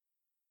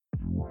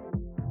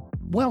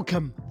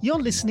Welcome. You're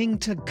listening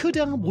to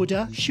Coulda,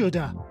 Woulda,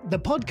 Shoulda, the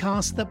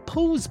podcast that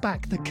pulls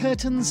back the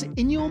curtains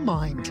in your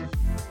mind.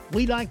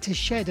 We like to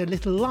shed a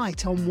little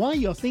light on why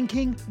you're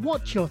thinking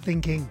what you're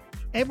thinking.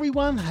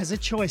 Everyone has a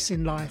choice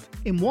in life,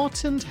 in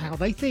what and how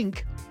they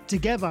think.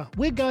 Together,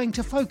 we're going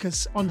to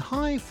focus on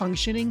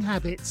high-functioning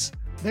habits.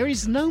 There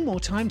is no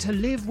more time to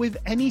live with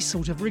any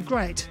sort of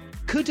regret.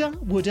 Coulda,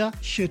 Woulda,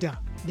 Shoulda,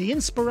 the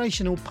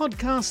inspirational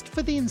podcast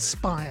for the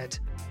inspired.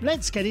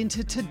 Let's get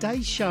into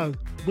today's show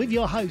with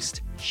your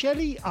host,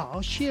 Shelley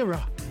R.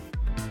 Shearer.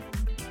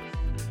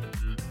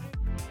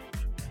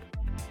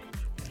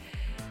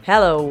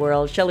 Hello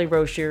world, Shelley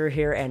Rose Shearer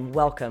here and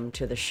welcome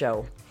to the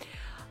show.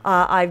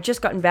 I've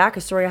just gotten back.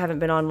 Sorry I haven't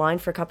been online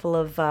for a couple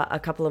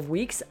of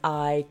weeks.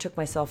 I took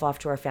myself off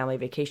to our family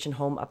vacation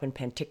home up in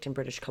Penticton,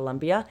 British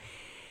Columbia.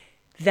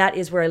 That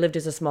is where I lived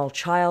as a small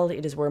child.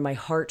 It is where my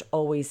heart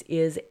always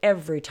is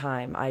every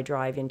time I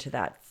drive into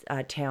that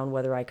town,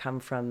 whether I come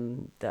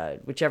from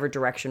whichever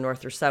direction,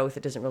 north or south.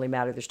 It doesn't really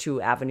matter. There's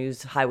two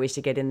avenues, highways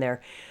to get in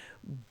there.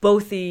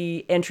 Both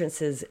the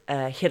entrances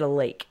hit a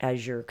lake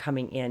as you're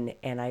coming in,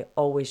 and I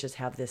always just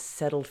have this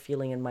settled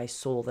feeling in my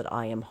soul that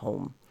I am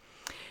home.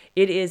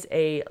 It is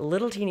a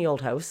little teeny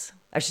old house.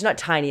 Actually, it's not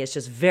tiny. It's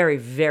just very,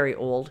 very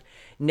old.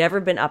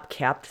 Never been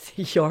upkept.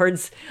 The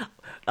yards,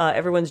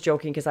 everyone's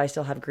joking because I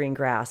still have green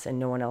grass and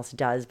no one else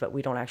does, but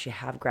we don't actually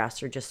have grass.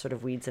 They're just sort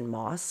of weeds and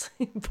moss.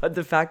 But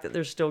the fact that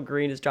they're still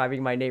green is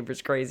driving my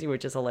neighbors crazy,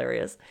 which is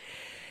hilarious.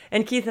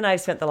 And Keith and I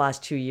have spent the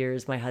last 2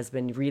 years, my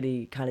husband,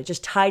 really kind of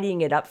just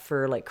tidying it up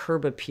for like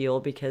curb appeal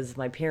because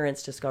my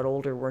parents just got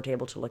older, weren't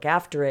able to look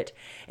after it.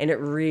 And it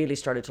really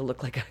started to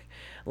look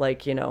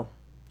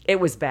it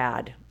was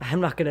bad.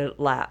 I'm not going to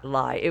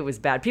lie. It was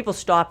bad. People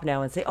stop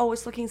now and say, oh,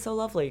 it's looking so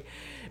lovely.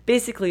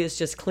 Basically, it's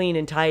just clean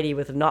and tidy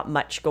with not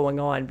much going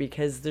on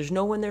because there's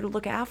no one there to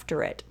look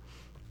after it.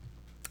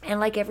 And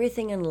like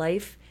everything in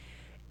life,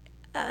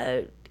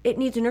 it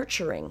needs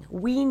nurturing.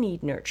 We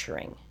need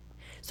nurturing.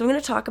 So I'm going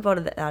to talk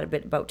about that a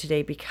bit about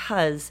today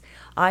because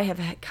I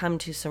have come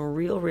to some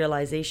real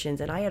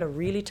realizations, and I had a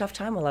really tough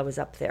time while I was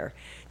up there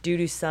due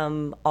to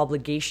some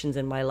obligations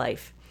in my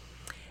life.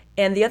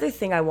 And the other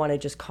thing I want to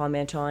just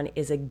comment on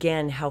is,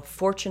 again, how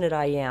fortunate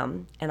I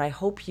am, and I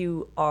hope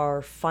you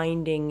are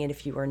finding, and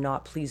if you are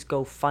not, please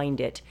go find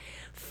it,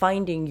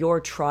 finding your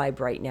tribe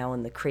right now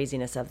in the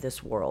craziness of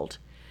this world.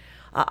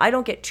 I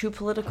don't get too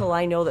political.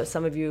 I know that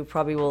some of you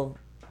probably will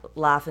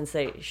laugh and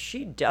say,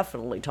 she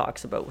definitely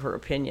talks about her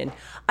opinion.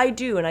 I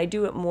do, and I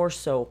do it more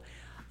so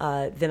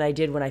than I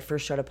did when I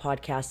first started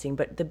podcasting.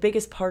 But the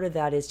biggest part of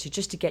that is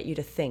to get you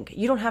to think.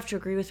 You don't have to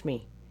agree with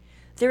me.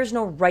 There is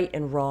no right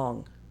and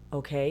wrong.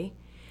 Okay?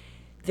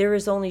 There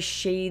is only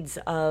shades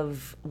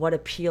of what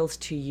appeals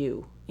to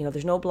you. You know,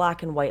 there's no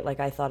black and white like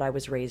I thought I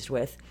was raised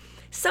with.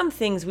 Some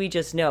things we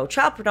just know.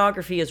 Child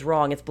pornography is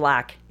wrong. It's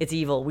black. It's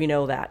evil. We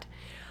know that.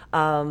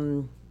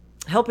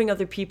 Helping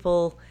other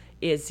people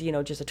is,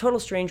 just a total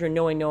stranger and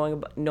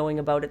knowing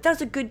about it. That's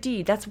a good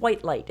deed. That's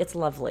white light. It's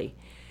lovely.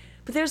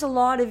 But there's a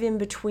lot of in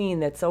between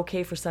that's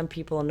okay for some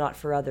people and not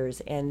for others.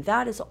 And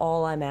that is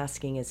all I'm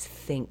asking is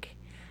think.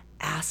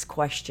 Ask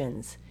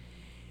questions.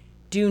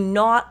 Do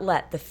not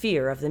let the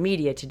fear of the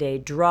media today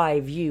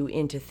drive you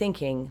into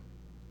thinking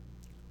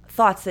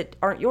thoughts that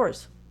aren't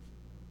yours.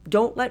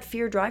 Don't let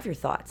fear drive your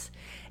thoughts.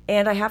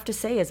 And I have to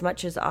say, as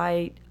much as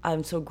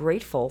I'm so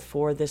grateful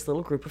for this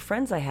little group of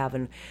friends I have,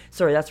 and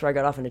sorry, that's where I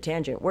got off on a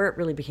tangent, where it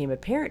really became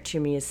apparent to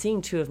me is seeing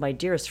two of my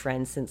dearest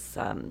friends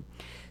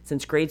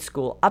since grade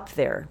school up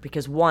there,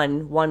 because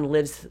one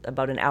lives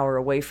about an hour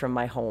away from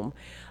my home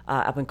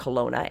up in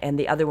Kelowna, and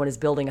the other one is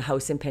building a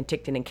house in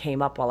Penticton and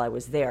came up while I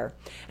was there.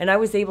 And I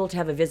was able to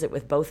have a visit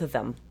with both of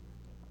them.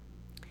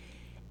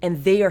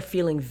 And they are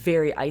feeling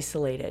very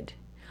isolated.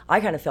 I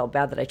kind of felt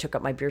bad that I took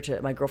up my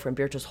girlfriend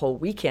Beatrice's whole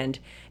weekend,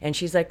 and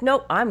she's like,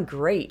 "No, I'm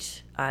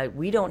great.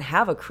 We don't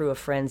have a crew of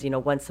friends,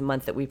 once a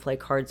month that we play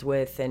cards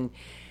with, and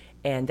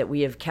that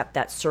we have kept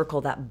that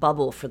circle, that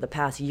bubble for the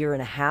past year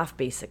and a half,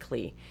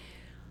 basically."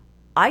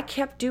 I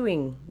kept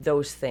doing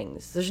those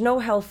things. There's no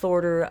health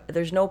order.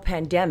 There's no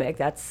pandemic.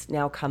 That's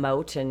now come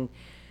out, and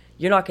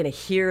you're not going to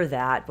hear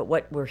that. But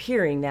what we're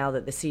hearing now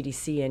that the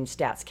CDC and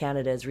Stats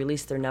Canada has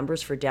released their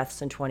numbers for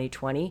deaths in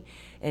 2020,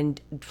 and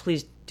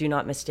please do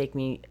not mistake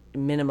me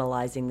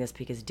minimalizing this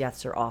because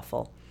deaths are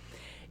awful,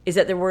 is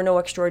that there were no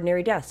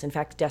extraordinary deaths. In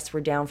fact, deaths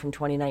were down from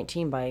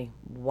 2019 by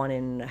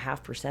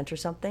 1.5% or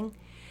something.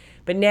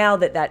 But now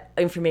that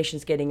information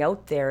is getting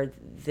out there,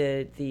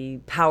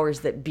 the powers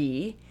that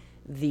be,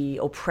 the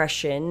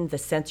oppression, the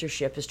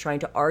censorship is trying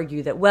to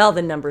argue that, well,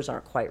 the numbers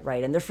aren't quite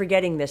right. And they're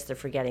forgetting this, they're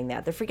forgetting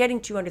that. They're forgetting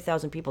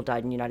 200,000 people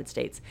died in the United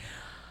States.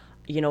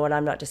 You know what?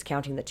 I'm not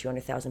discounting that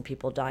 200,000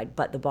 people died,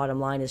 but the bottom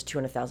line is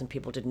 200,000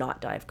 people did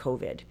not die of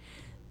COVID.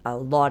 A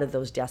lot of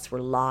those deaths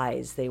were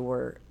lies. They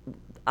were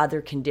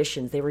other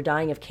conditions. They were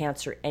dying of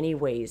cancer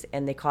anyways,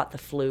 and they caught the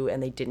flu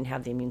and they didn't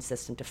have the immune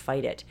system to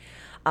fight it.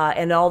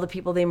 And all the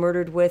people they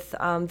murdered with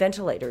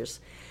ventilators.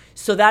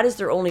 So that is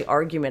their only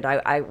argument.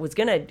 I was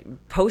going to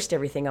post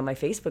everything on my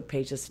Facebook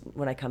page just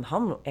when I come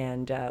home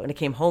and when I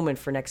came home and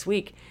for next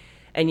week.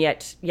 And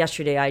yet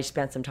yesterday I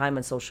spent some time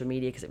on social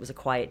media because it was a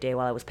quiet day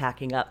while I was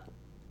packing up,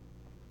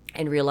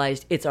 and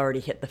realized it's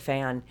already hit the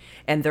fan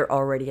and they're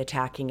already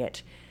attacking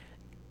it.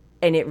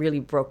 And it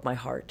really broke my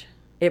heart.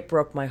 It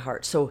broke my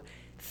heart. So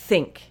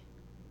think.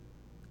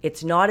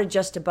 It's not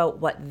just about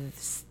what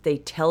they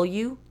tell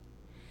you.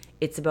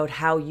 It's about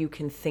how you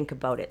can think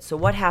about it. So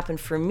what happened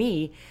for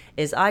me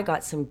is I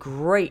got some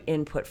great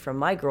input from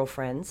my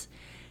girlfriends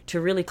to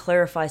really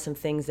clarify some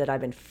things that I've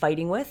been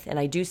fighting with. And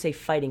I do say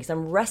fighting because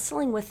I'm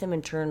wrestling with them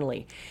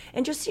internally.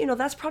 And just,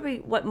 that's probably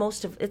what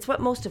most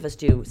of us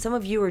do. Some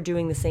of you are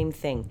doing the same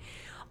thing.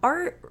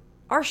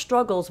 Our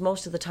struggles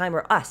most of the time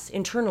are us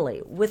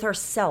internally with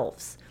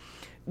ourselves.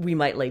 We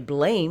might lay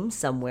blame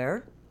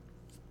somewhere,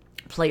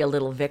 play a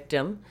little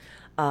victim,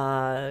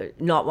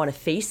 not want to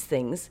face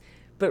things,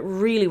 but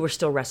really we're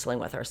still wrestling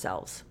with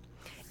ourselves.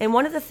 And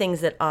one of the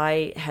things that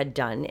I had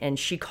done, and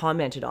she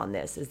commented on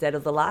this, is that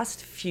of the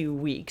last few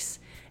weeks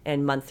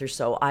and month or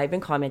so, I've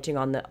been commenting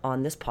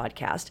on this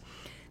podcast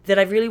that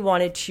I really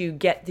wanted to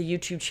get the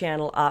YouTube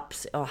channel up,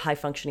 High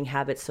Functioning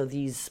Habits, so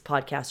these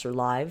podcasts are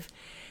live,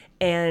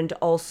 and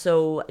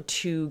also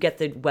to get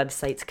the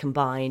websites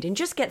combined and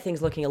just get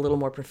things looking a little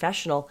more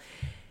professional.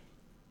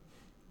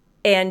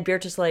 And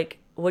Beatrice like,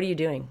 what are you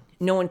doing?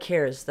 No one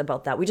cares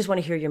about that. We just want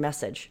to hear your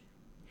message.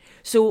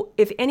 So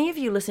if any of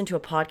you listen to a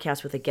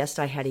podcast with a guest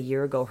I had a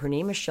year ago, her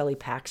name is Shelley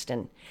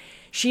Paxton.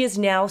 She is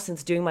now,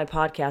 since doing my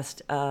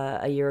podcast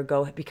a year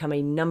ago, become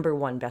a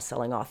 #1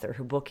 best-selling author.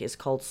 Her book is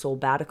called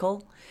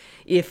Soulbatical.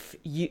 If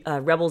you,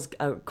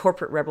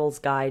 Corporate Rebel's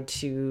Guide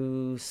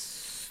to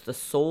the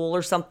Soul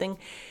or something.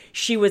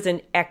 She was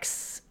an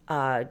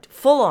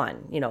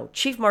full-on,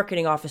 chief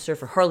marketing officer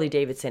for Harley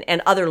Davidson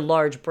and other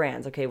large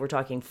brands. Okay, we're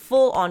talking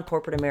full-on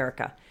corporate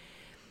America.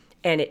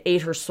 And it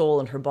ate her soul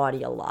and her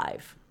body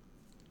alive.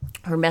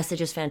 Her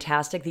message is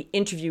fantastic. The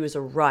interview is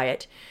a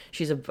riot.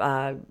 She's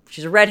a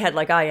redhead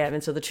like I am,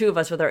 and so the two of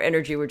us with our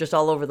energy were just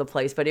all over the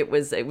place. But it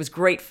was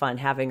great fun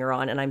having her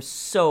on, and I'm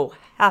so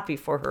happy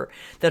for her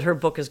that her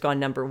book has gone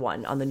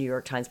 #1 on the New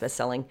York Times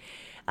bestselling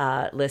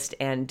list,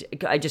 and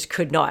I just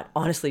could not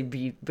honestly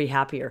be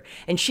happier.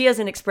 And she has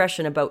an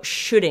expression about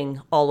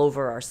shoulding all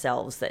over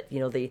ourselves, that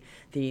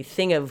the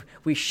thing of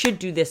we should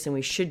do this and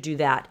we should do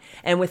that,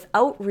 and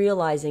without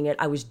realizing it,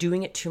 I was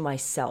doing it to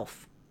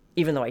myself.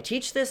 Even though I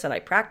teach this and I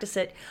practice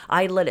it,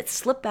 I let it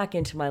slip back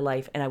into my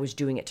life and I was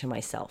doing it to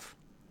myself.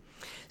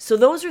 So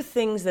those are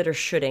things that are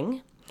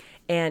shoulding,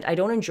 and I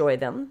don't enjoy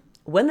them.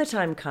 When the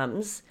time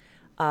comes,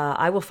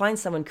 I will find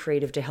someone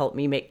creative to help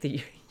me make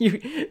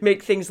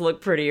things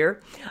look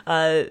prettier.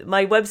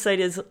 My website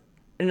is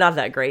not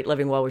that great,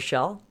 Living Well with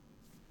Shell.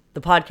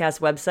 The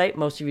podcast website,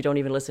 most of you don't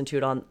even listen to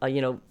it on,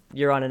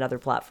 you're on another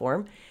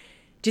platform.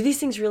 Do these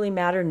things really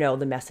matter? No,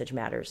 the message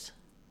matters.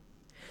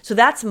 So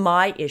that's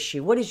my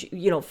issue. What is,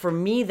 for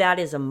me, that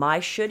is my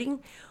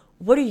shoulding.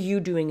 What are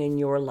you doing in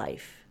your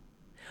life?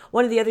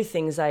 One of the other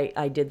things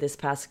I did this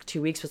past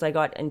 2 weeks was I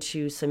got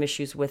into some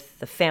issues with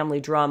the family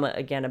drama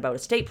again about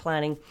estate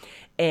planning,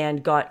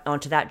 and got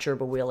onto that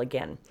gerbil wheel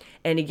again.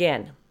 And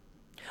again,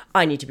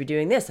 I need to be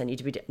doing this.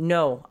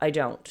 No, I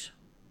don't.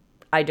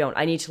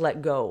 I need to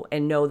let go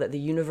and know that the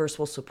universe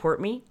will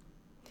support me.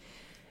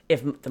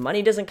 If the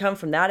money doesn't come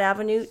from that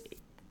avenue,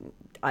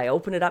 I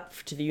open it up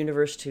to the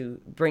universe to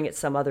bring it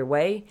some other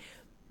way.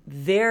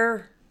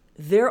 There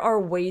are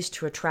ways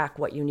to attract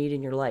what you need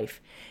in your life.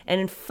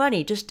 And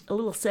funny, just a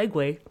little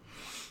segue.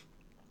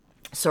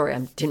 Sorry, I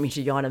didn't mean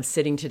to yawn. I'm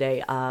sitting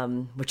today,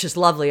 which is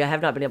lovely. I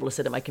have not been able to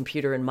sit at my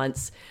computer in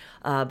months,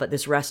 but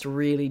this rest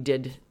really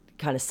did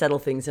kind of settle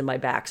things in my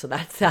back. So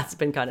that's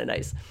been kind of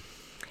nice.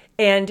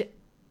 And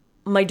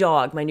my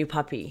dog, my new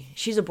puppy,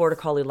 she's a Border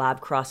Collie Lab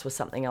cross with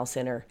something else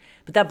in her.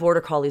 But that Border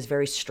Collie is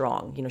very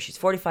strong. She's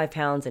 45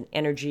 pounds and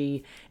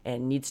energy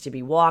and needs to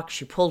be walked.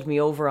 She pulled me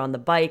over on the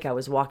bike. I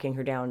was walking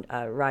her down,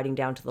 riding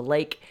down to the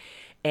lake.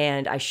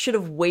 And I should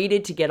have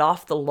waited to get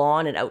off the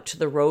lawn and out to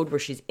the road where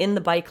she's in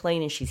the bike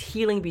lane and she's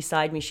heeling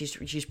beside me.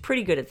 She's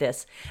pretty good at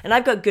this. And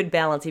I've got good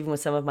balance, even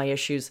with some of my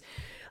issues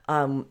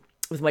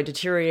with my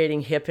deteriorating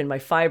hip and my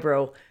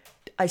fibro.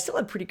 I still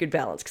have pretty good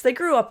balance because I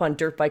grew up on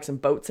dirt bikes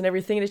and boats and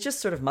everything, and it's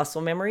just sort of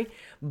muscle memory.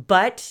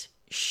 But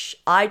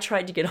I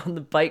tried to get on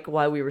the bike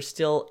while we were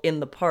still in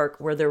the park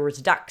where there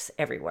was ducks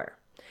everywhere.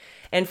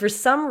 And for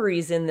some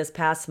reason this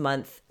past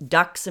month,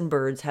 ducks and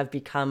birds have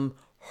become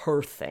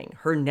her thing,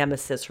 her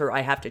nemesis,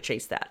 I have to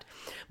chase that.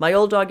 My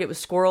old dog, it was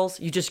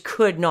squirrels. You just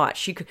could not.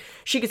 She could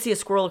see a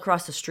squirrel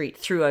across the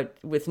street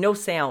with no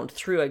sound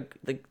through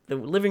the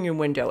living room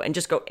window and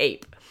just go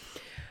ape.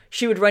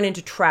 She would run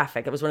into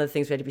traffic. That was one of the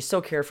things we had to be so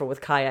careful with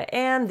Kaya.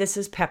 And this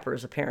is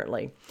Peppers,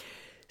 apparently.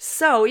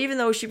 So even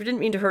though she didn't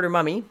mean to hurt her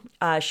mummy,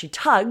 she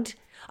tugged.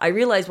 I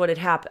realized what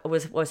had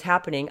was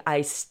happening.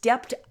 I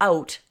stepped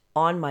out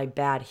on my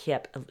bad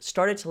hip,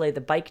 started to lay the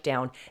bike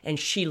down, and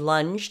she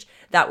lunged.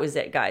 That was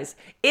it, guys.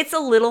 It's a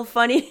little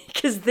funny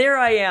because there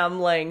I am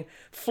laying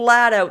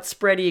flat out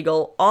spread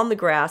eagle on the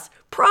grass,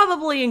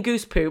 probably in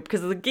goose poop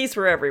because the geese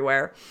were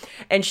everywhere.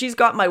 And she's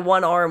got my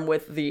one arm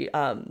with the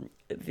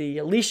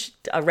the leash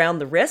around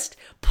the wrist,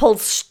 pulled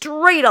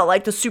straight out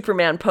like the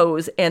Superman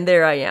pose, and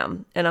there I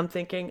am. And I'm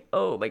thinking,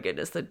 oh my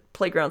goodness, the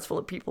playground's full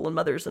of people and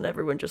mothers, and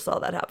everyone just saw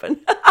that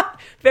happen.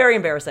 Very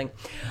embarrassing.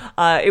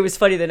 It was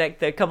funny,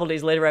 a couple of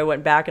days later, I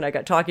went back and I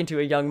got talking to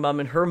a young mom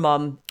and her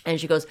mom, and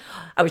she goes,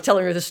 I was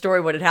telling her the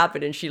story, what had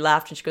happened, and she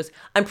laughed, and she goes,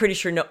 I'm pretty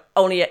sure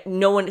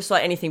no one saw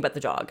anything but the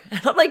dog.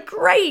 And I'm like,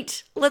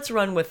 great, let's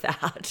run with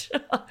that.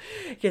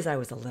 Because I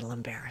was a little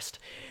embarrassed.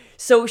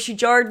 So she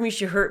jarred me,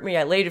 she hurt me,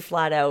 I laid it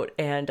flat out,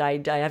 and I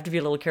have to be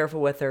a little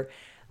careful with her.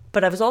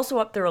 But I was also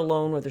up there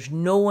alone where there's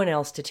no one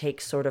else to take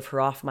sort of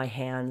her off my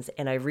hands,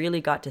 and I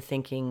really got to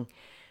thinking,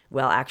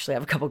 well, actually I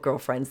have a couple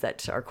girlfriends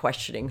that are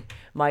questioning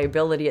my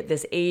ability at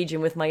this age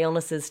and with my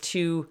illnesses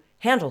to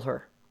handle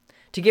her,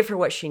 to give her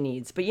what she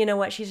needs. But you know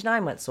what? She's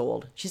 9 months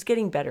old. She's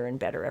getting better and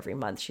better every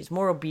month. She's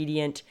more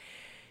obedient.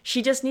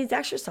 She just needs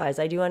exercise.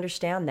 I do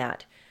understand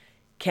that.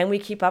 Can we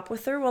keep up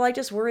with her? Well, I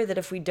just worry that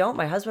if we don't,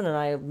 my husband and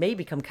I may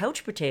become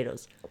couch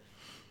potatoes.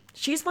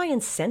 She's my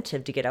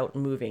incentive to get out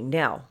and moving.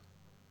 Now,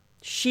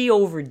 she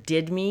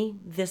overdid me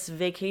this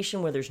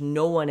vacation where there's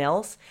no one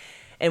else.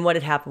 And what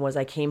had happened was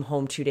I came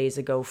home 2 days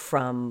ago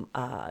from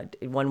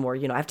one more,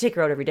 I have to take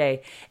her out every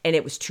day, and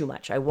it was too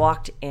much. I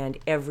walked and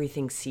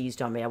everything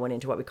seized on me. I went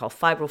into what we call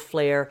fibro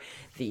flare.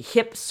 The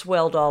hip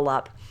swelled all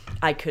up.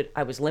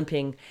 I was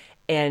limping,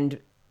 and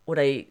when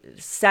I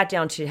sat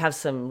down to have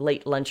some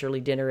late lunch,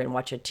 early dinner, and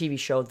watch a TV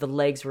show, the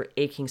legs were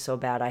aching so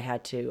bad I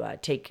had to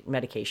take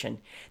medication.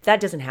 That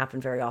doesn't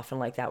happen very often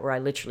like that, where I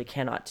literally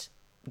cannot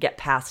get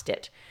past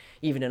it,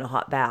 even in a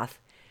hot bath.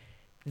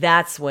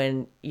 That's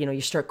when, you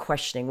start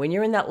questioning. When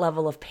you're in that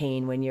level of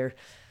pain, when you're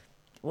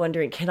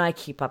wondering, can I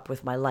keep up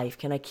with my life?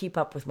 Can I keep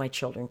up with my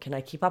children? Can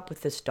I keep up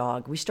with this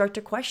dog? We start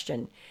to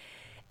question.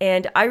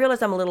 And I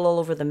realize I'm a little all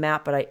over the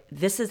map, but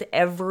this is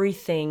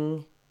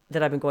everything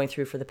that I've been going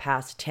through for the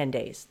past 10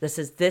 days. This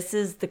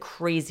is the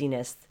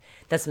craziness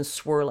that's been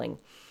swirling.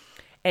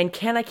 And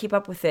can I keep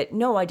up with it?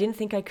 No, I didn't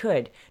think I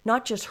could.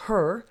 Not just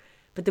her,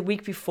 but the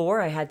week before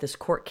I had this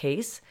court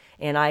case,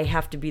 and I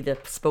have to be the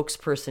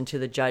spokesperson to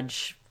the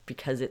judge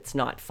because it's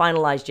not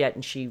finalized yet,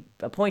 and she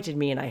appointed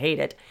me, and I hate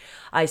it.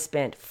 I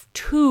spent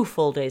 2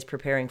 full days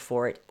preparing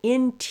for it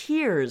in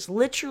tears.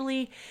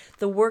 Literally,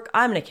 the work.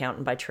 I'm an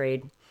accountant by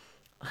trade.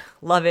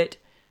 Love it.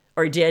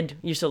 Or did.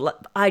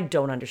 I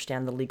don't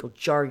understand the legal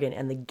jargon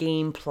and the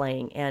game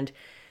playing and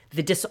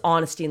the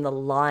dishonesty and the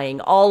lying.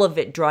 All of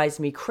it drives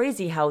me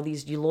crazy how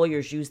these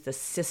lawyers use the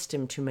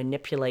system to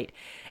manipulate.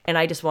 And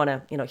I just want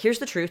to, here's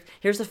the truth.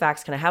 Here's the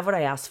facts. Can I have what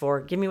I asked for?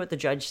 Give me what the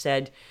judge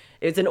said.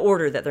 It's an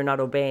order that they're not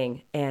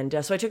obeying. And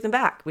so I took them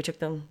back.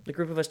 The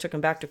group of us took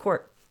them back to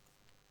court.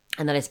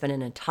 And then I spent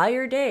an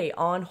entire day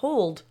on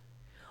hold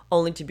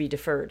only to be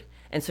deferred.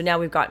 And so now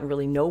we've gotten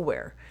really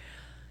nowhere.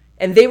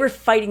 And they were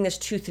fighting this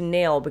tooth and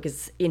nail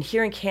because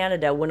here in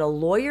Canada, when a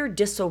lawyer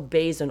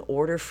disobeys an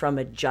order from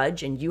a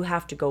judge and you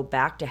have to go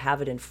back to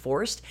have it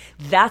enforced,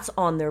 that's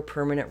on their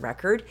permanent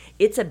record.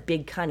 It's a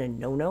big kind of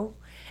no-no.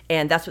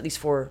 And that's what these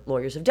 4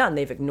 lawyers have done.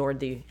 They've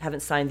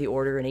haven't signed the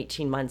order in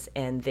 18 months,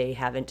 and they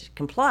haven't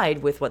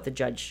complied with what the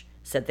judge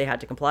said they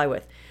had to comply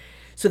with.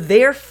 So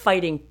they're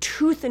fighting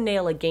tooth and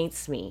nail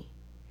against me.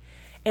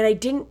 And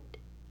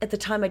at the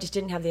time, I just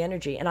didn't have the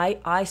energy. And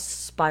I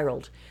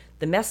spiraled.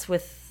 The mess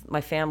with my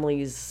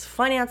family's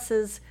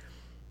finances,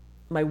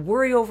 my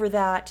worry over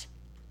that,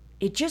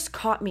 it just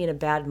caught me in a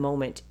bad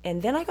moment.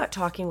 And then I got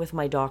talking with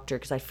my doctor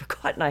because I'd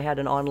forgotten I had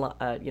an online,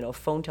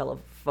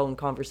 telephone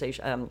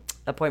conversation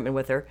appointment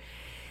with her.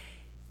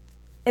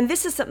 And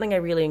this is something I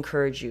really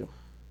encourage you.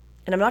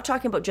 And I'm not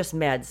talking about just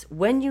meds.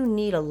 When you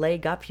need a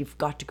leg up, you've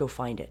got to go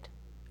find it.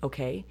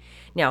 Okay?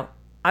 Now,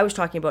 I was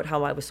talking about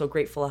how I was so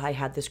grateful I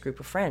had this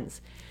group of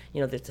friends.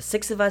 There's the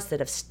 6 of us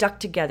that have stuck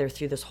together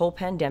through this whole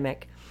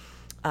pandemic.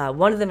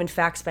 One of them, in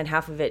fact, spent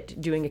half of it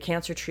doing a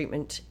cancer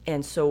treatment,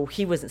 and so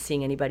he wasn't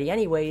seeing anybody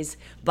anyways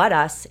but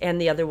us, and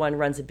the other one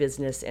runs a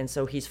business, and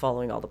so he's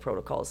following all the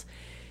protocols.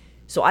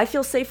 So I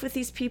feel safe with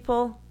these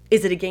people.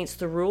 Is it against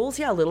the rules?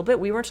 Yeah, a little bit.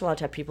 We weren't allowed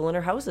to have people in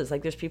our houses.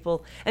 Like, there's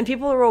people, and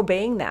people are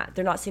obeying that.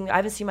 They're not seeing, I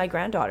haven't seen my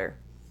granddaughter.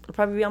 It'll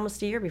probably be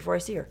almost a year before I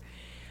see her.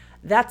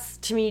 That's,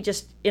 to me,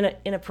 just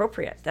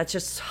inappropriate. That's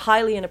just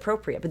highly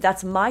inappropriate, but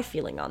that's my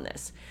feeling on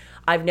this.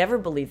 I've never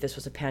believed this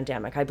was a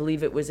pandemic. I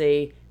believe it was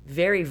a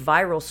very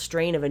viral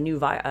strain of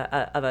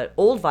of an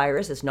old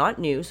virus. It's not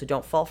new, so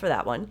don't fall for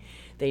that one.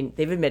 They've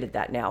admitted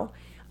that now.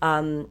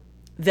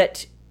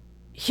 That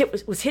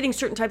was hitting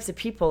certain types of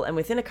people, and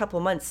within a couple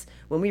of months,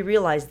 when we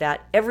realized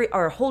that,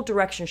 our whole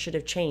direction should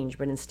have changed,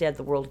 but instead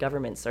the world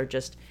governments are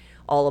just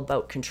all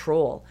about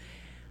control.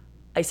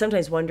 I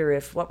sometimes wonder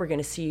if what we're going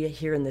to see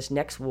here in this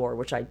next war,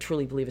 which I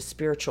truly believe is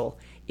spiritual,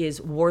 is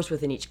wars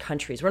within each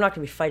country. We're not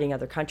going to be fighting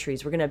other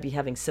countries. We're going to be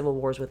having civil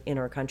wars within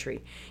our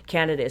country.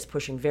 Canada is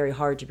pushing very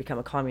hard to become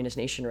a communist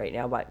nation right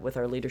now with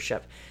our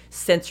leadership.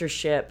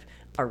 Censorship,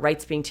 our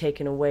rights being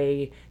taken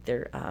away,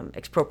 they're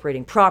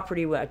expropriating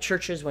property at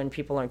churches when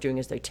people aren't doing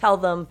as they tell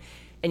them,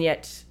 and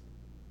yet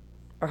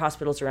our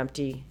hospitals are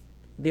empty.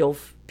 The old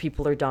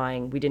people are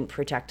dying. We didn't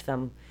protect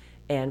them.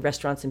 And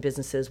restaurants and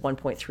businesses,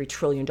 $1.3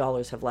 trillion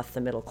have left the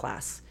middle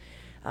class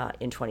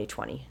in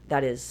 2020.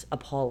 That is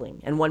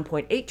appalling. And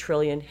 $1.8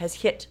 trillion has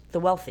hit the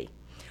wealthy.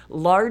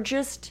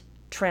 Largest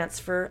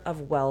transfer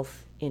of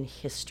wealth in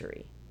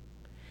history.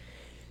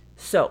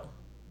 So,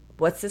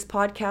 what's this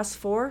podcast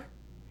for?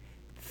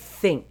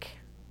 Think.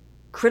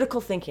 Critical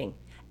thinking.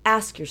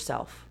 Ask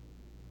yourself,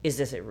 is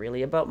this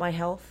really about my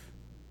health?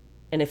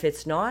 And if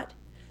it's not,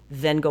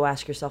 then go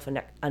ask yourself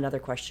another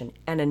question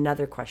and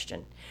another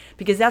question.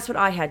 Because that's what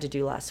I had to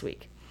do last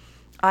week.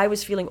 I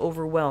was feeling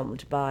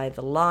overwhelmed by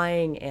the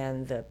lying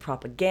and the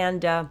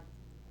propaganda.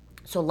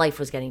 So life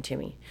was getting to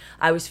me.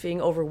 I was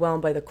feeling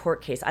overwhelmed by the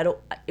court case.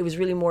 It was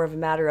really more of a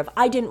matter of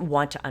I didn't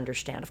want to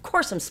understand. Of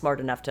course, I'm smart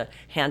enough to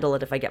handle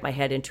it if I get my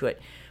head into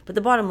it. But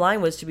the bottom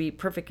line was, to be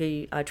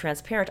perfectly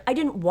transparent, I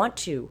didn't want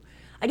to.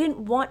 I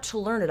didn't want to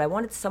learn it. I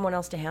wanted someone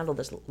else to handle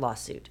this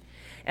lawsuit.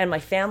 And my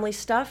family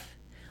stuff,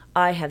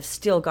 I have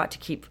still got to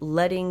keep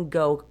letting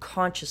go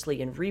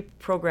consciously and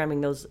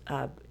reprogramming those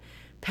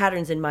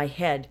patterns in my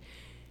head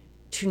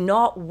to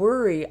not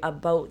worry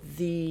about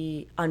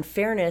the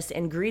unfairness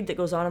and greed that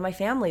goes on in my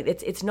family.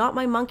 It's not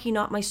my monkey,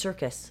 not my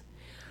circus.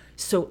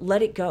 So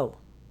let it go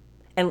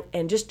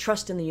and just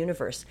trust in the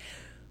universe.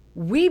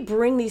 We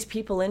bring these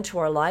people into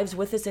our lives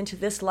with us into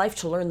this life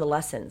to learn the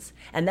lessons.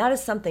 And that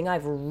is something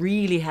I've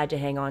really had to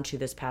hang on to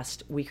this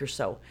past week or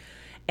so.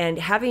 And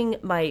having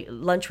my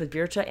lunch with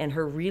Birta and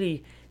her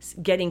really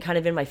getting kind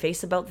of in my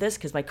face about this,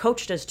 because my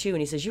coach does too, and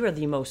he says, you are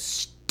the most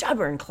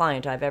stubborn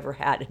client I've ever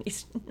had. And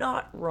he's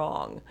not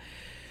wrong.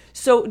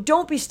 So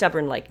don't be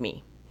stubborn like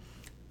me.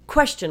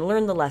 Question,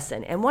 learn the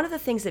lesson. And one of the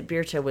things that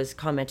Birta was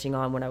commenting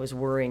on when I was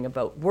worrying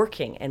about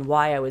working and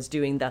why I was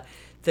doing the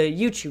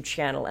YouTube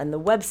channel and the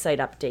website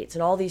updates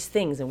and all these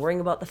things and worrying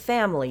about the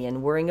family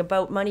and worrying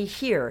about money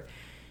here,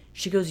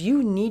 she goes,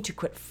 you need to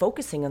quit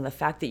focusing on the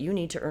fact that you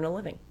need to earn a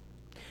living.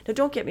 Now,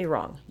 don't get me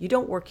wrong. You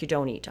don't work, you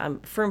don't eat.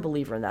 I'm a firm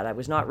believer in that. I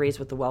was not raised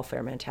with the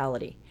welfare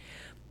mentality.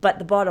 But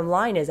the bottom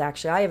line is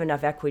actually I have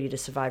enough equity to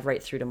survive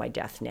right through to my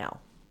death now.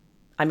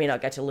 I may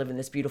not get to live in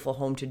this beautiful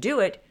home to do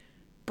it,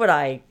 but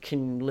I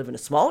can live in a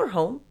smaller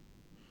home,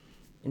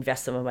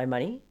 invest some of my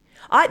money.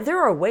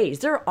 There are ways,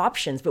 there are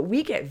options, but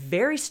we get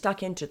very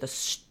stuck into the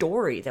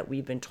story that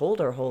we've been told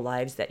our whole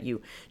lives, that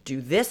you do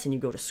this and you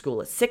go to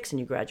school at 6 and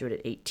you graduate at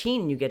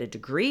 18 and you get a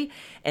degree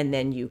and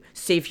then you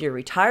save for your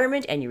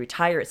retirement and you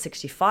retire at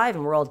 65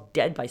 and we're all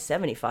dead by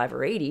 75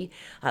 or 80.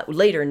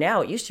 Later now,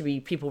 it used to be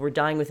people were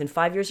dying within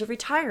 5 years of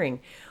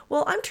retiring.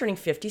 Well, I'm turning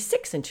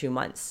 56 in 2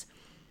 months.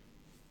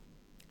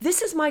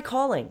 This is my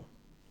calling.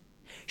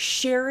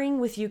 Sharing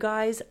with you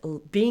guys,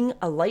 being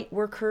a light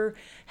worker,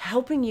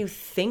 helping you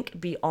think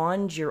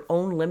beyond your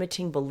own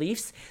limiting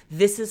beliefs.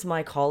 This is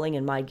my calling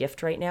and my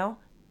gift right now.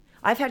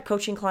 I've had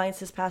coaching clients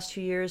this past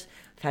 2 years.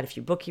 I've had a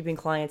few bookkeeping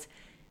clients.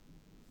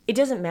 It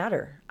doesn't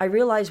matter. I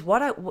realize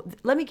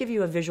let me give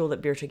you a visual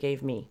that Birta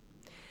gave me.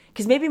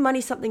 Because maybe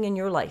money's something in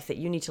your life that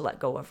you need to let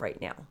go of right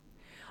now.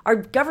 Our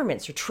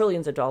governments are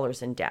trillions of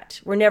dollars in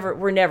debt. We're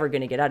never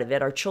going to get out of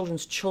it. Our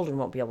children's children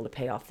won't be able to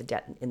pay off the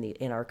debt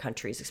in our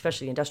countries,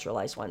 especially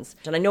industrialized ones.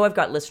 And I know I've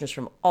got listeners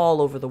from all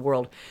over the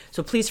world,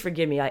 so please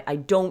forgive me. I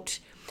don't.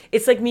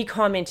 It's like me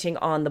commenting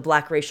on the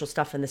black racial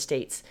stuff in the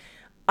States.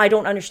 I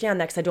don't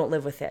understand that because I don't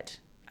live with it.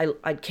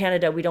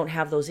 Canada, we don't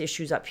have those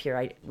issues up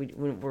here.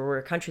 We're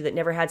a country that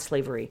never had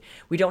slavery.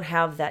 We don't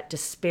have that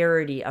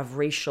disparity of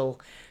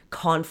racial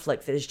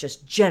conflict that is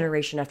just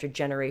generation after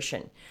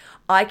generation.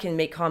 I can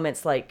make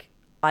comments like,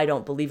 I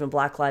don't believe in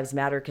Black Lives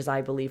Matter because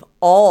I believe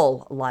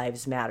all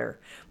lives matter.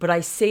 But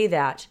I say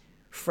that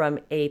from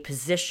a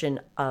position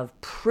of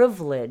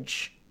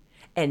privilege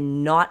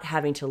and not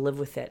having to live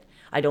with it.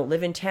 I don't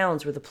live in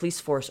towns where the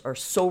police force are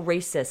so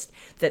racist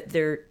that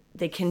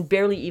they can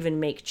barely even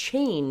make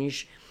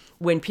change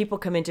when people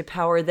come into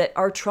power that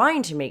are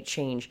trying to make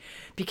change,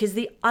 because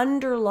the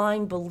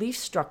underlying belief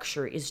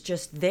structure is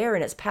just there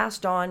and it's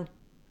passed on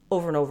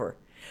over and over.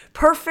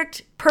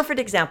 Perfect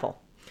example.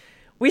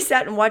 We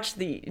sat and watched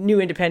the new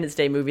Independence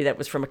Day movie that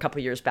was from a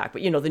couple years back,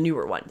 but the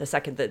newer one, the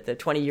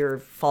 20-year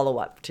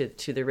follow-up to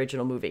the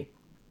original movie.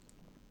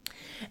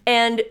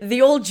 And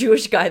the old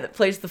Jewish guy that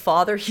plays the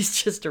father,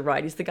 he's just a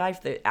ride. He's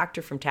the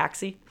actor from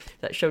Taxi,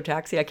 that show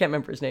Taxi. I can't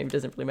remember his name, it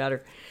doesn't really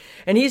matter.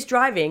 And he's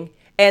driving,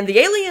 and the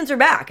aliens are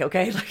back,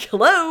 okay? Like,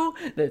 hello,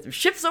 the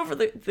ship's over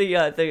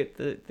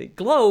the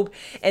globe,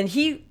 and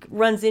he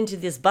runs into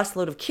this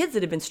busload of kids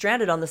that have been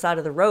stranded on the side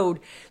of the road.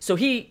 So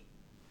he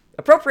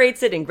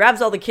appropriates it and grabs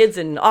all the kids,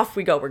 and off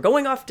we go. We're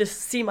going off to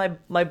see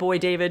my boy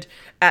David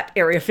at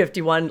Area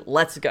 51.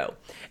 Let's go.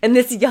 And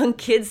this young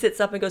kid sits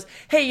up and goes,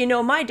 hey,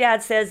 my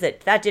dad says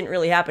that didn't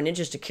really happen. It's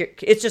just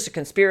a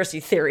conspiracy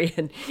theory.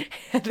 And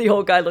the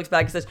old guy looks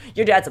back and says,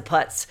 your dad's a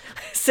putz.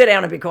 Sit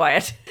down and be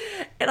quiet.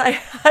 And I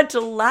had to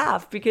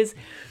laugh because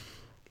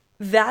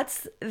that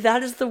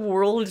is the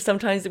world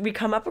sometimes that we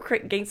come up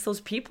against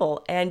those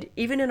people. And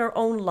even in our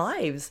own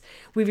lives,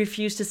 we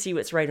refuse to see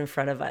what's right in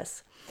front of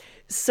us.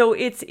 So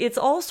it's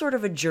all sort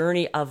of a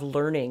journey of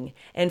learning.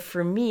 And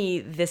for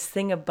me, this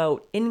thing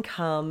about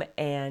income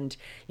and,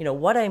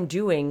 what I'm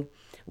doing,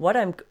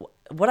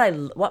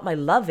 what my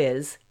love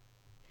is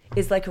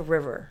like a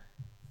river.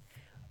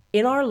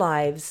 In our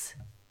lives,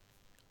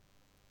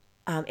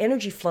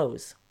 energy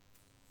flows.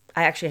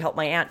 I actually helped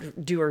my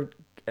aunt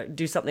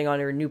do something on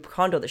her new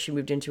condo that she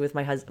moved into with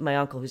my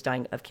uncle who's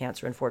dying of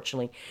cancer,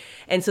 unfortunately.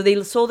 And so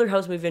they sold their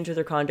house, moved into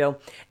their condo.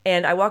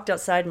 And I walked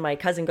outside and my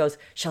cousin goes,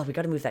 "Shell, we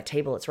got to move that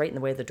table. It's right in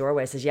the way of the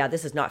doorway." I says, "Yeah,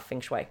 this is not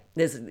feng shui.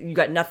 You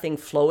got nothing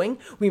flowing."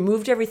 We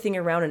moved everything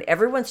around and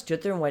everyone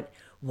stood there and went,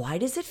 "Why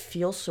does it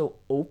feel so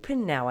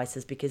open now?" I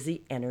says, "Because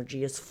the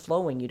energy is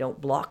flowing. You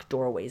don't block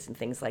doorways and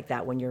things like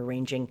that when you're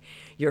arranging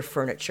your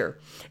furniture."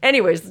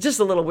 Anyways, just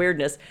a little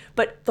weirdness.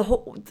 But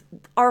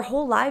our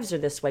whole lives are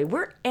this way.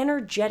 We're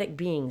energetic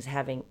beings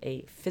having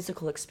a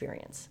physical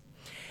experience.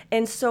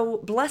 And so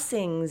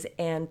blessings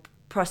and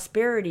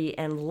prosperity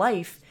and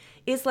life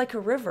is like a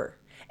river.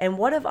 And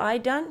what have I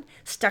done?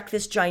 Stuck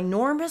this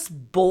ginormous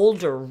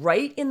boulder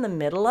right in the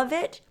middle of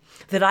it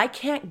that I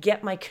can't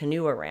get my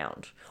canoe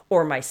around.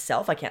 Or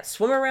myself. I can't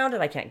swim around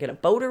it. I can't get a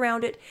boat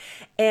around it.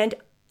 And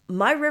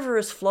my river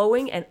is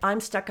flowing and I'm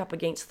stuck up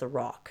against the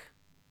rock.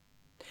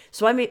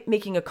 So I'm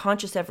making a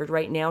conscious effort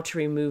right now to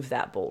remove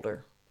that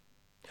boulder.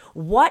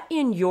 What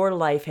in your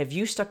life have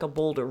you stuck a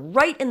boulder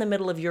right in the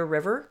middle of your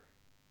river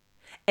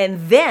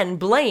and then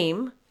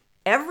blame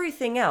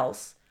everything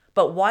else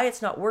but why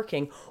it's not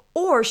working,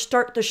 or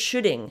start the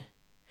shoulding?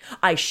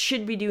 I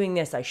should be doing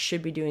this. I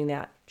should be doing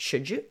that.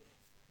 Should you?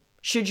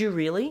 Should you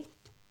really?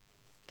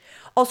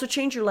 Also,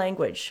 change your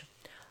language.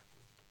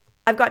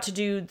 I've got to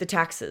do the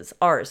taxes,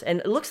 ours, and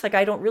it looks like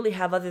I don't really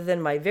have, other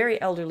than my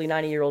very elderly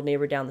 90-year-old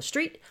neighbor down the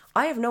street,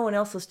 I have no one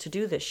else's to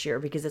do this year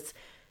because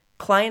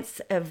clients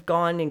have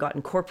gone and got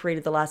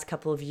incorporated the last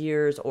couple of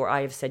years, or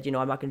I have said,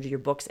 I'm not going to do your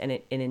books, and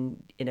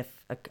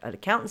if an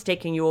accountant's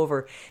taking you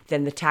over,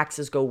 then the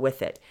taxes go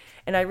with it.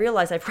 And I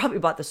realized I probably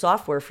bought the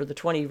software for the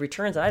 20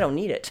 returns and I don't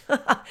need it.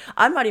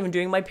 I'm not even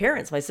doing my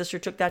parents. My sister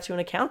took that to an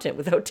accountant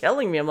without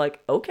telling me. I'm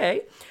like,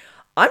 okay.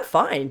 I'm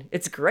fine.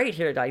 It's great.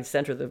 Here, I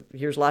sent her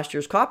here's last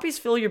year's copies,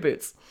 fill your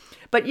boots.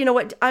 But you know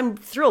what? I'm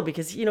thrilled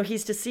because,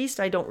 he's deceased.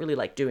 I don't really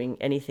like doing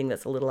anything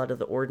that's a little out of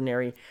the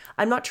ordinary.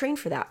 I'm not trained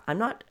for that. I'm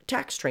not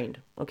tax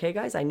trained. Okay,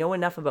 guys? I know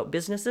enough about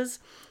businesses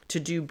to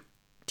do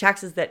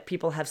taxes that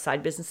people have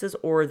side businesses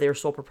or they're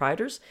sole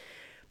proprietors.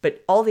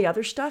 But all the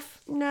other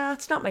stuff, nah,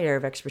 it's not my area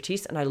of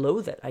expertise and I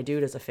loathe it. I do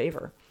it as a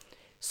favor.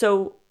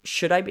 So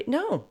should I be?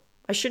 No,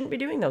 I shouldn't be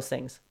doing those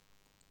things.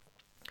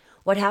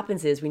 What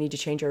happens is we need to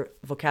change our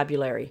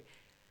vocabulary.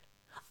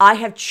 I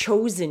have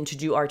chosen to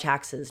do our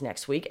taxes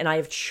next week, and I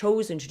have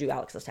chosen to do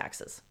Alex's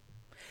taxes.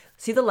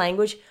 See the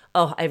language?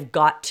 Oh, I've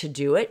got to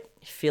do it.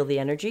 Feel the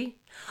energy.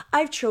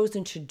 I've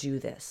chosen to do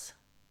this.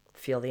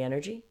 Feel the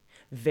energy.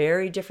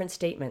 Very different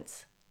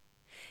statements.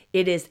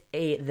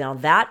 Now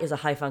that is a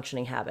high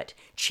functioning habit.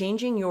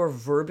 Changing your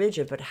verbiage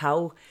about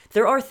how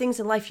there are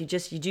things in life you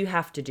do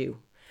have to do.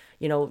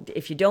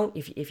 If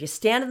you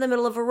stand in the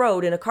middle of a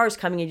road and a car's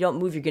coming and you don't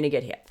move, you're going to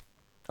get hit.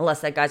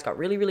 Unless that guy's got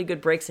really, really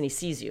good brakes and he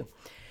sees you.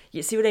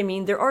 You see what I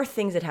mean? There are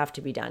things that have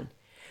to be done.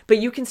 But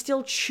you can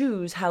still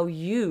choose how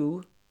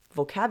you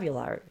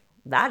vocabulary.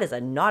 That is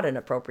not an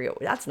appropriate,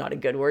 that's not a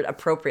good word,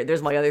 appropriate.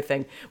 There's my other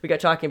thing. We got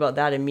talking about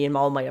that and me and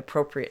all my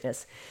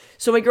appropriateness.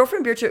 So my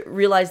girlfriend Birta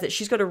realized that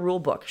she's got a rule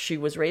book. She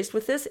was raised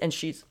with this and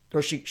she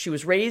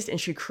was raised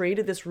and she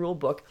created this rule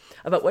book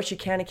about what she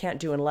can and can't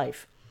do in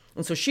life.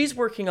 And so she's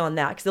working on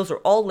that because those are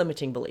all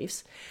limiting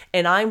beliefs.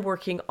 And I'm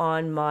working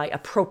on my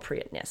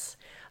appropriateness.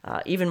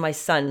 Even my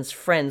son's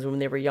friends, when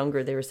they were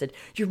younger, they were said,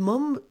 your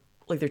mom,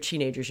 like they're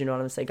teenagers, you know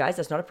what I'm saying? Guys,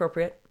 that's not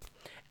appropriate.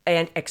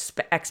 And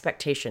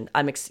expectation.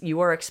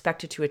 You are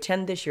expected to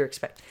attend this.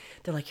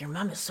 They're like, your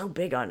mom is so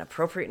big on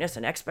appropriateness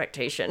and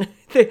expectation.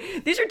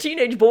 These are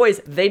teenage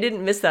boys. They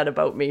didn't miss that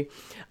about me.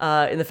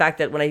 In the fact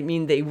that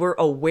they were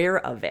aware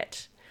of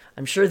it.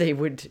 I'm sure they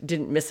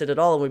didn't miss it at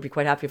all and would be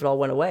quite happy if it all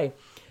went away.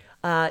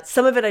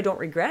 Some of it I don't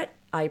regret.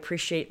 I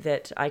appreciate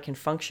that I can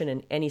function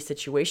in any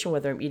situation,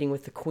 whether I'm eating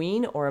with the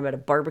Queen or I'm at a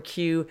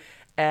barbecue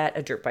at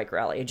a dirt bike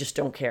rally. I just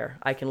don't care.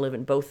 I can live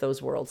in both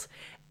those worlds.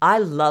 I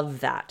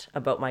love that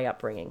about my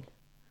upbringing.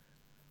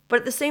 But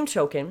at the same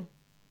token,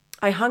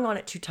 I hung on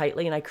it too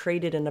tightly and I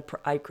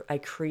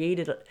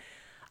created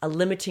a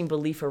limiting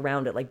belief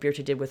around it, like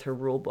Birta did with her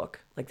rule book.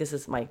 Like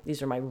these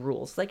are my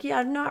rules. Like,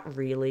 yeah, not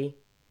really.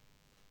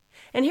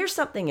 And here's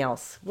something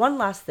else. One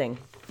last thing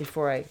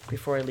before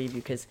I leave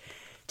you, because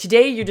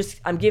today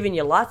I'm giving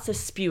you lots of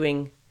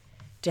spewing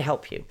to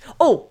help you.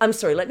 Oh, I'm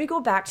sorry. Let me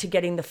go back to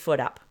getting the foot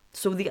up.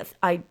 So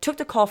I took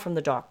the call from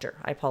the doctor.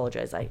 I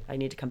apologize. I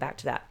need to come back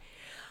to that.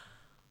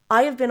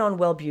 I have been on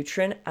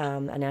Wellbutrin,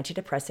 an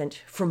antidepressant,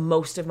 for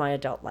most of my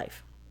adult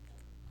life.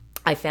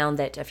 I found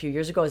that a few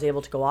years ago I was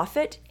able to go off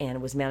it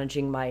and was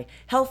managing my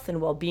health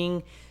and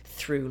well-being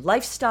through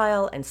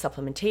lifestyle and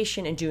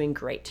supplementation and doing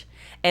great.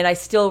 And I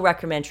still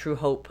recommend True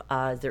Hope,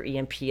 their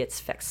EMP.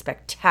 It's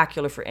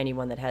spectacular for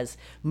anyone that has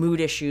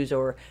mood issues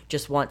or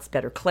just wants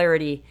better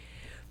clarity.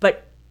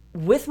 But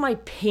with my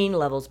pain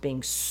levels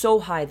being so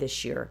high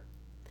this year,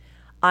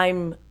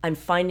 I'm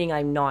finding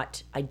I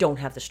don't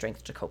have the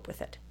strength to cope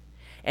with it.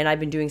 And I've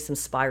been doing some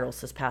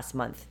spirals this past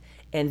month.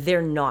 And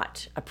they're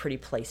not a pretty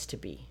place to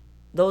be.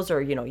 Those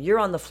are, you're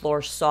on the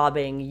floor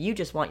sobbing. You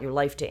just want your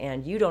life to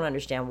end. You don't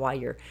understand why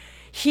you're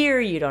here.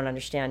 You don't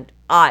understand.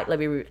 I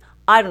don't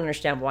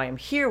understand why I'm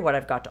here, what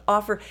I've got to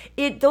offer.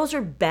 Those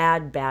are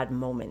bad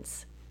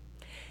moments.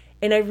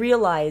 And I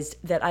realized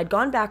that I'd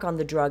gone back on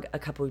the drug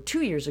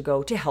 2 years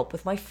ago to help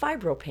with my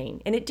fibro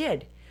pain, and it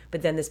did.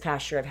 But then this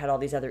past year, I've had all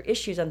these other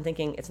issues. I'm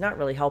thinking, it's not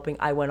really helping.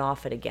 I went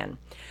off it again.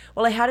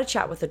 Well, I had a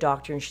chat with the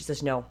doctor, and she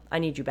says, no, I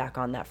need you back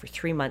on that for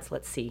 3 months.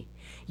 Let's see.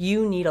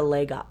 You need a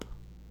leg up.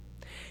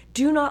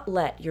 Do not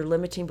let your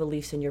limiting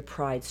beliefs and your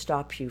pride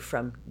stop you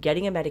from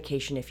getting a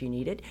medication if you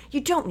need it.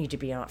 You don't need to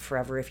be on it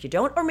forever if you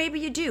don't, or maybe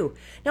you do.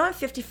 Now I'm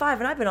 55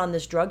 and I've been on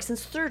this drug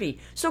since 30.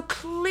 So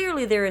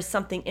clearly there is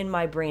something in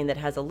my brain that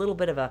has a little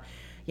bit of a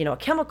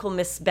chemical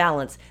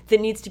misbalance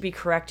that needs to be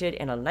corrected,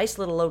 and a nice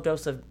little low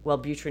dose of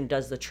Wellbutrin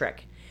does the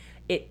trick.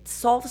 It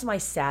solves my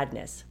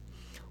sadness.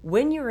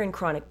 When you're in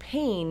chronic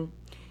pain,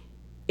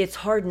 it's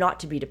hard not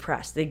to be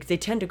depressed. They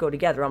tend to go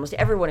together. Almost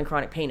everyone in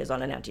chronic pain is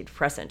on an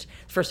antidepressant.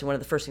 One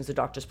of the first things the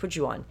doctors put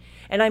you on.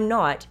 And I'm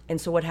not. And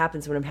so what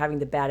happens when I'm having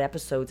the bad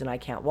episodes and I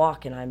can't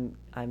walk and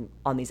I'm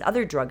on these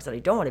other drugs that I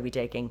don't want to be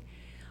taking,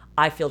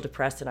 I feel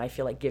depressed and I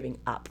feel like giving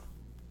up.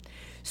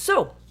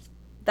 So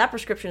that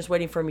prescription is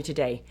waiting for me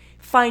today.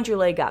 Find your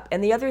leg up.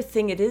 And the other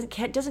thing, it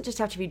doesn't just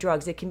have to be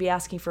drugs. It can be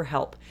asking for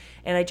help.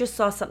 And I just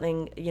saw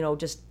something,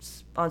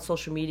 just on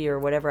social media or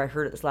whatever I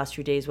heard it this last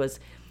few days was,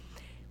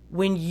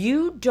 when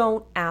you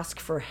don't ask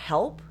for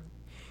help,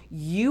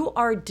 you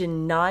are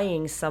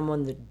denying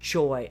someone the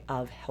joy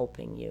of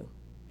helping you.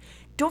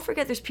 Don't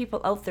forget there's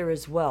people out there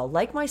as well,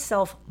 like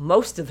myself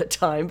most of the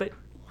time, but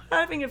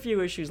having a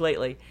few issues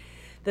lately,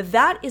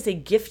 that is a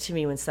gift to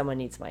me when someone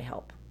needs my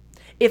help.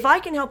 If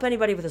I can help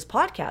anybody with this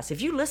podcast, if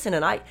you listen,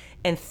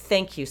 and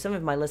thank you, some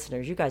of my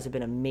listeners, you guys have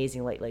been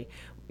amazing lately.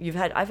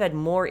 I've had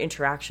more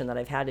interaction than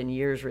I've had in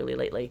years really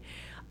lately.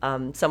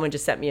 Someone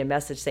just sent me a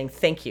message saying,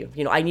 thank you.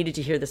 I needed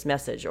to hear this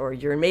message, or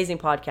you're an amazing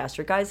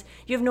podcaster. Guys,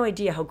 you have no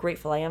idea how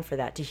grateful I am for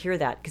that, to hear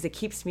that, because it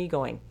keeps me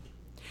going.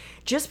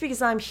 Just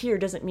because I'm here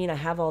doesn't mean I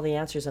have all the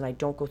answers and I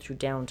don't go through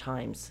down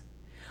times.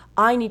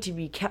 I need to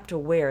be kept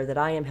aware that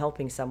I am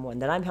helping someone,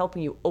 that I'm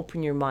helping you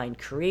open your mind,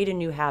 create a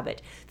new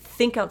habit,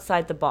 think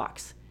outside the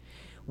box.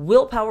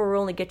 Willpower will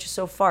only get you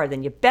so far,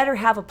 then you better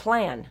have a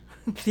plan.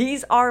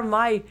 These are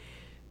my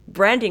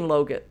branding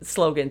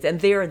slogans, and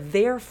they are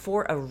there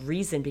for a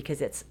reason,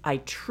 because I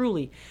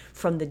truly,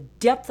 from the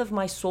depth of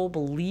my soul,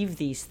 believe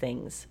these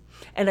things.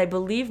 And I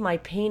believe my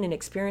pain and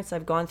experience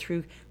I've gone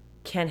through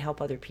can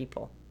help other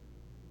people.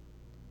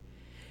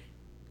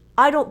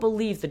 I don't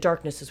believe the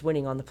darkness is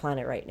winning on the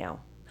planet right now.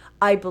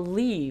 I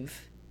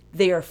believe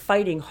they are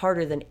fighting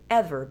harder than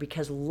ever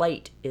because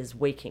light is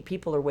waking.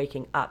 People are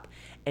waking up,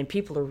 and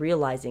people are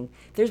realizing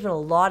there's been a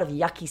lot of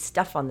yucky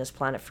stuff on this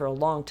planet for a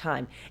long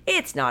time.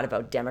 It's not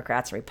about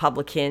Democrats and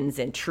Republicans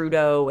and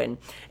Trudeau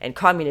and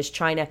communist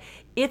China.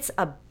 It's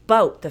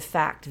about the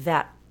fact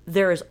that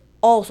there is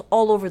all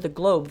over the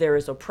globe, there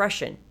is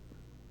oppression.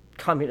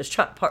 Communist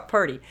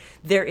Party.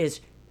 There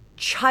is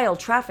child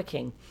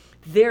trafficking.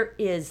 There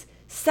is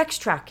sex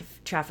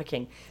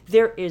trafficking.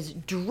 There is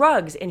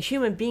drugs, and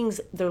human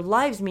beings, their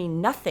lives mean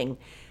nothing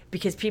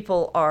because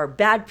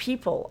bad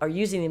people are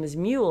using them as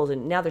mules,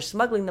 and now they're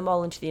smuggling them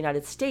all into the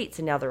United States,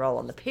 and now they're all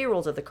on the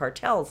payrolls of the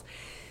cartels.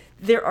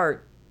 There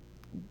are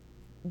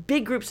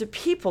big groups of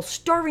people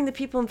starving the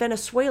people in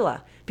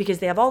Venezuela because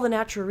they have all the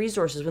natural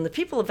resources, when the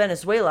people of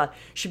Venezuela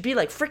should be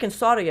like frickin'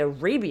 Saudi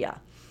Arabia.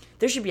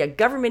 There should be a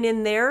government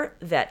in there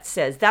that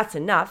says that's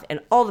enough,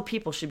 and all the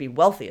people should be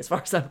wealthy as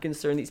far as I'm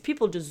concerned. These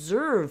people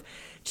deserve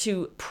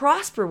to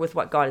prosper with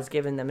what God has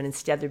given them, and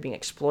instead they're being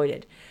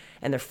exploited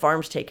and their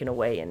farms taken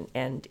away.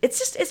 And it's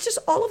just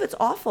all of it's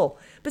awful.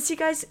 But see,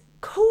 guys,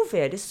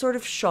 COVID has sort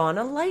of shone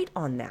a light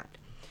on that.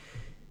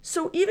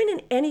 So even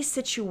in any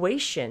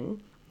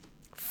situation,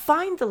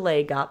 find the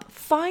leg up,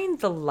 find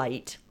the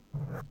light,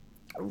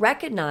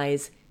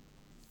 recognize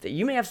that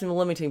you may have some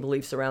limiting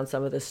beliefs around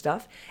some of this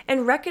stuff,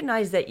 and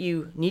recognize that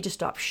you need to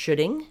stop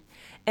shoulding,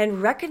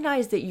 and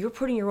recognize that you're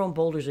putting your own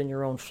boulders in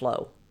your own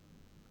flow.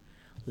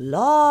 A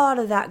lot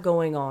of that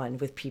going on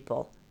with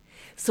people.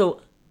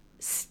 So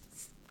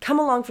come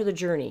along for the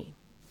journey.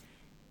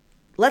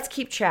 Let's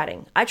keep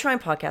chatting. I try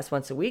and podcast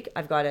once a week.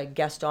 I've got a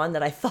guest on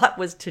that I thought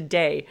was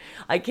today.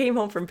 I came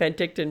home from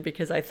Penticton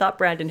because I thought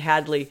Brandon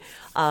Hadley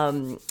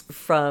from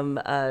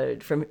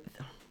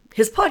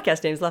his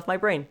podcast name's left my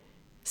brain.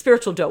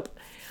 Spiritual Dope.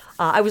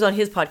 I was on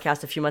his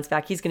podcast a few months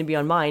back. He's going to be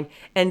on mine.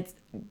 And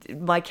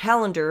my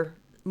calendar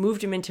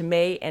moved him into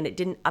May, and it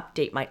didn't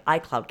update my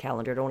iCloud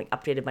calendar. It only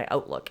updated my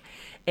Outlook.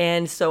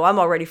 And so I'm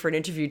all ready for an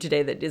interview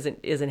today that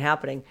isn't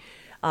happening.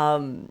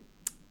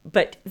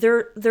 But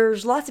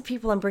there's lots of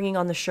people I'm bringing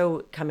on the show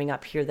coming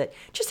up here that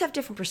just have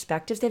different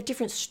perspectives. They have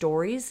different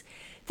stories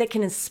that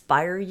can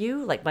inspire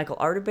you, like Michael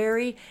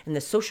Arterberry and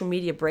the social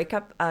media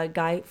breakup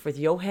guy with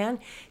Johan.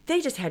 They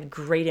just had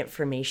great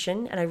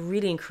information, and I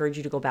really encourage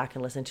you to go back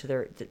and listen to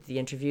the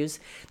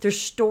interviews. Their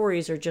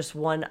stories are just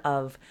one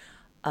of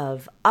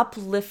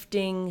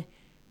uplifting,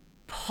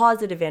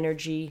 positive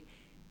energy,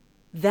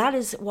 That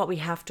is what we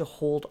have to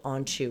hold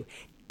on to.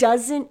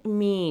 Doesn't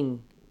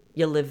mean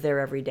you live there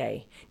every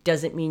day.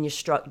 Doesn't mean you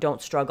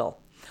don't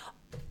struggle.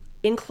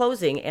 In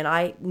closing, and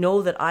I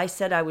know that I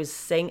said I was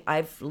saying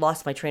I've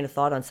lost my train of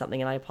thought on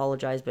something, and I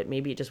apologize, but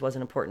maybe it just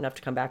wasn't important enough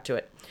to come back to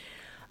it.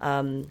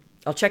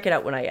 I'll check it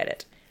out when I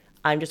edit.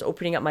 I'm just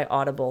opening up my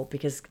Audible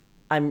because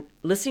I'm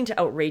listening to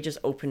Outrageous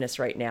Openness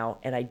right now,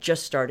 and I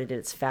just started it.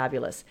 It's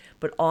fabulous.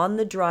 But on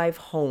the drive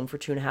home for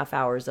 2.5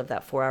 hours of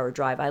that 4-hour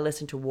drive, I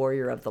listened to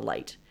Warrior of the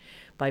Light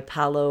by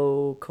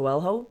Paulo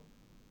Coelho.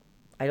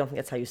 I don't think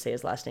that's how you say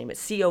his last name.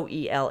 It's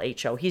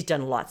Coelho. He's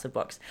done lots of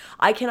books.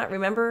 I cannot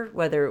remember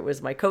whether it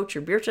was my coach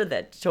or Birta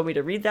that told me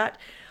to read that.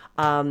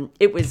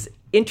 It was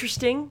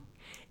interesting.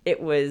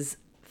 It was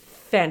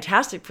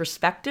fantastic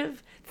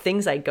perspective,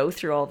 things I go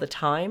through all the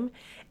time.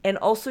 And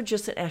also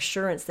just an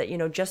assurance that,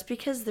 just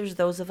because there's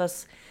those of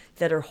us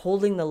that are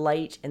holding the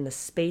light and the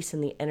space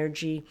and the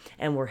energy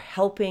and we're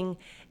helping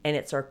and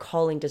it's our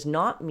calling does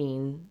not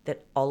mean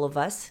that all of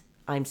us,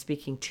 I'm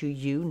speaking to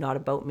you, not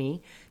about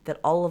me, that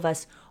all of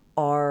us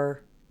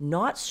are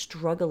not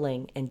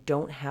struggling and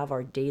don't have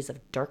our days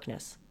of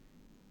darkness.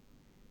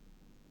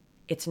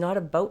 It's not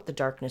about the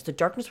darkness. The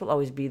darkness will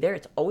always be there.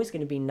 It's always going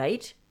to be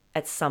night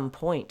at some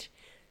point.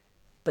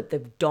 But the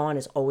dawn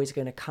is always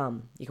going to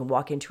come. You can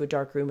walk into a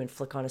dark room and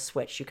flick on a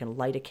switch. You can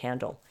light a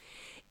candle.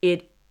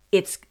 The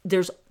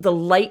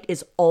light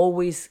is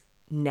always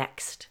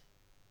next.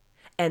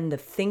 And the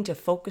thing to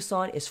focus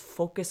on is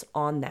focus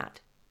on that.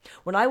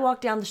 When I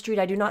walk down the street,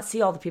 I do not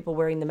see all the people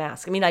wearing the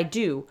mask. I mean, I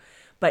do,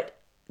 but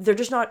they're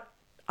just not,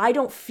 I had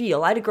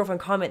a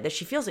girlfriend comment that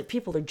she feels like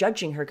people are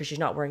judging her because she's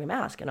not wearing a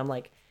mask. And I'm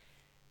like,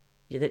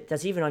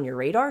 that's even on your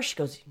radar? She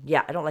goes,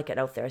 yeah, I don't like it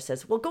out there. I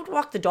says, well, go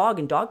walk the dog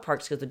in dog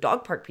parks because the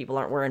dog park people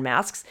aren't wearing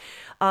masks.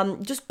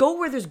 Just go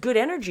where there's good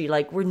energy,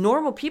 like where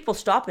normal people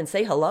stop and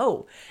say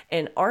hello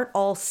and aren't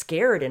all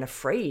scared and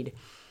afraid.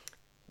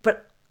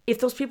 But if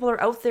those people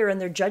are out there and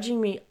they're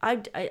judging me,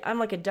 I'm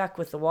like a duck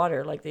with the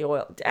water, like the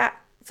oil.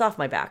 It's off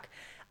my back.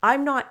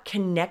 I'm not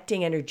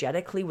connecting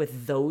energetically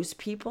with those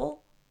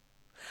people.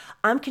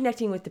 I'm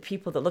connecting with the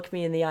people that look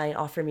me in the eye and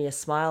offer me a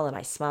smile and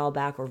I smile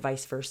back, or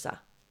vice versa.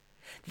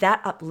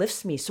 That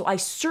uplifts me. So I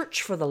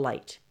search for the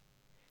light.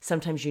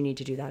 Sometimes you need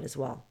to do that as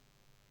well.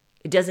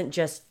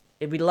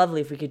 It'd be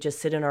lovely if we could just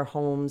sit in our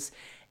homes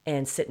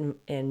and sit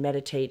and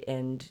meditate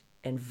and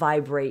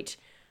vibrate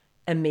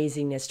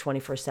amazingness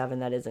 24/7.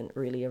 That isn't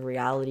really a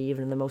reality.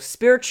 Even in the most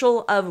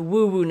spiritual of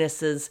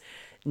woo-woo-nesses,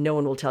 no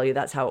one will tell you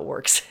that's how it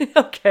works.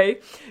 Okay?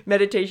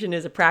 Meditation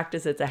is a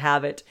practice. It's a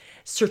habit.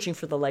 Searching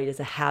for the light is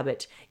a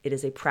habit. It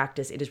is a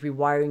practice. It is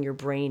rewiring your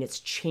brain. It's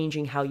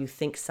changing how you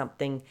think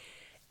something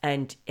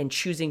and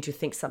choosing to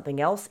think something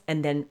else,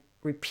 and then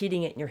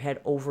repeating it in your head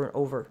over and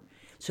over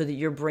so that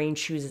your brain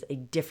chooses a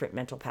different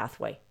mental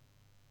pathway.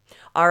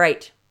 All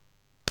right.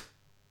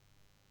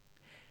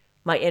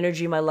 My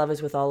energy, my love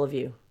is with all of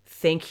you.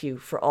 Thank you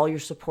for all your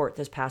support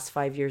this past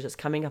 5 years. It's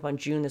coming up on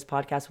June. This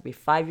podcast will be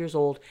 5 years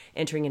old,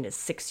 entering into its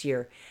 6th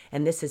year.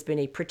 And this has been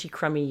a pretty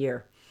crummy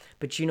year.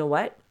 But you know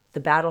what?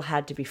 The battle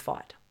had to be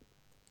fought.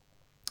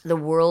 The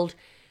world,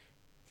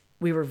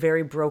 we were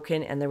very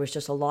broken, and there was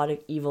just a lot of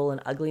evil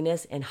and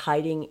ugliness, and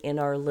hiding in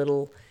our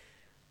little,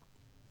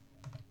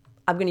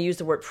 I'm going to use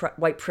the word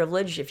white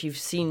privilege. If you've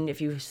seen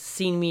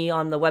me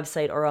on the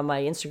website or on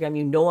my Instagram,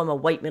 you know I'm a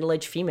white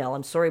middle-aged female.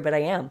 I'm sorry, but I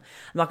am. I'm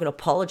not going to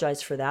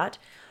apologize for that.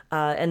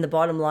 And the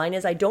bottom line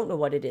is I don't know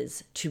what it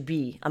is to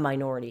be a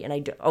minority. And I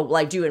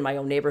do in my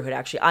own neighborhood,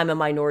 actually. I'm a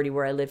minority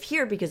where I live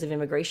here because of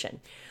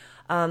immigration.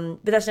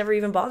 But that's never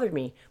even bothered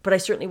me. But I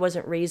certainly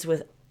wasn't raised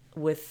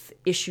with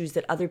issues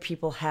that other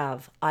people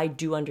have. I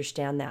do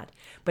understand that.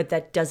 But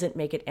that doesn't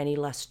make it any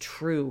less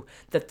true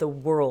that the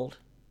world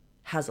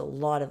has a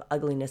lot of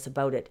ugliness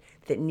about it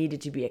that needed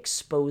to be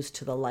exposed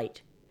to the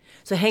light.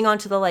 So hang on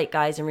to the light,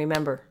 guys, and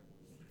remember,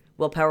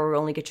 willpower will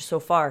only get you so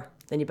far.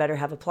 Then you better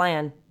have a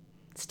plan.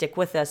 Stick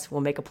with us.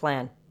 We'll make a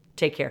plan.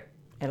 Take care,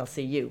 and I'll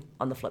see you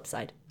on the flip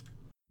side.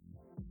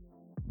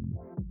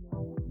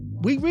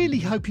 We really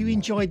hope you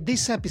enjoyed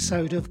this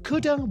episode of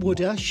Coulda,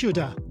 Woulda,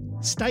 Shoulda.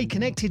 Stay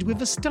connected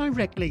with us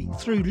directly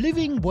through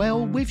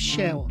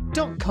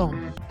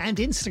livingwellwithshell.com and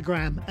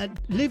Instagram at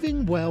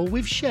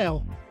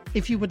livingwellwithshell.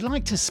 If you would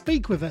like to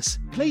speak with us,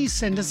 please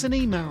send us an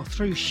email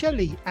through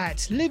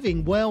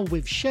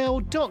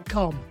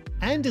shelley@livingwellwithshell.com.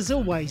 And as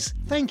always,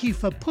 thank you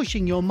for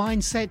pushing your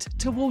mindset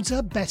towards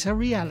a better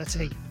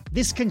reality.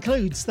 This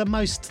concludes the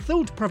most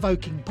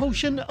thought-provoking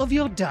portion of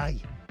your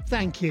day.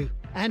 Thank you.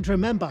 And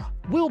remember,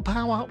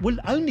 willpower will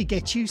only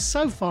get you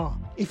so far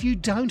if you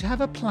don't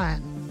have a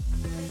plan.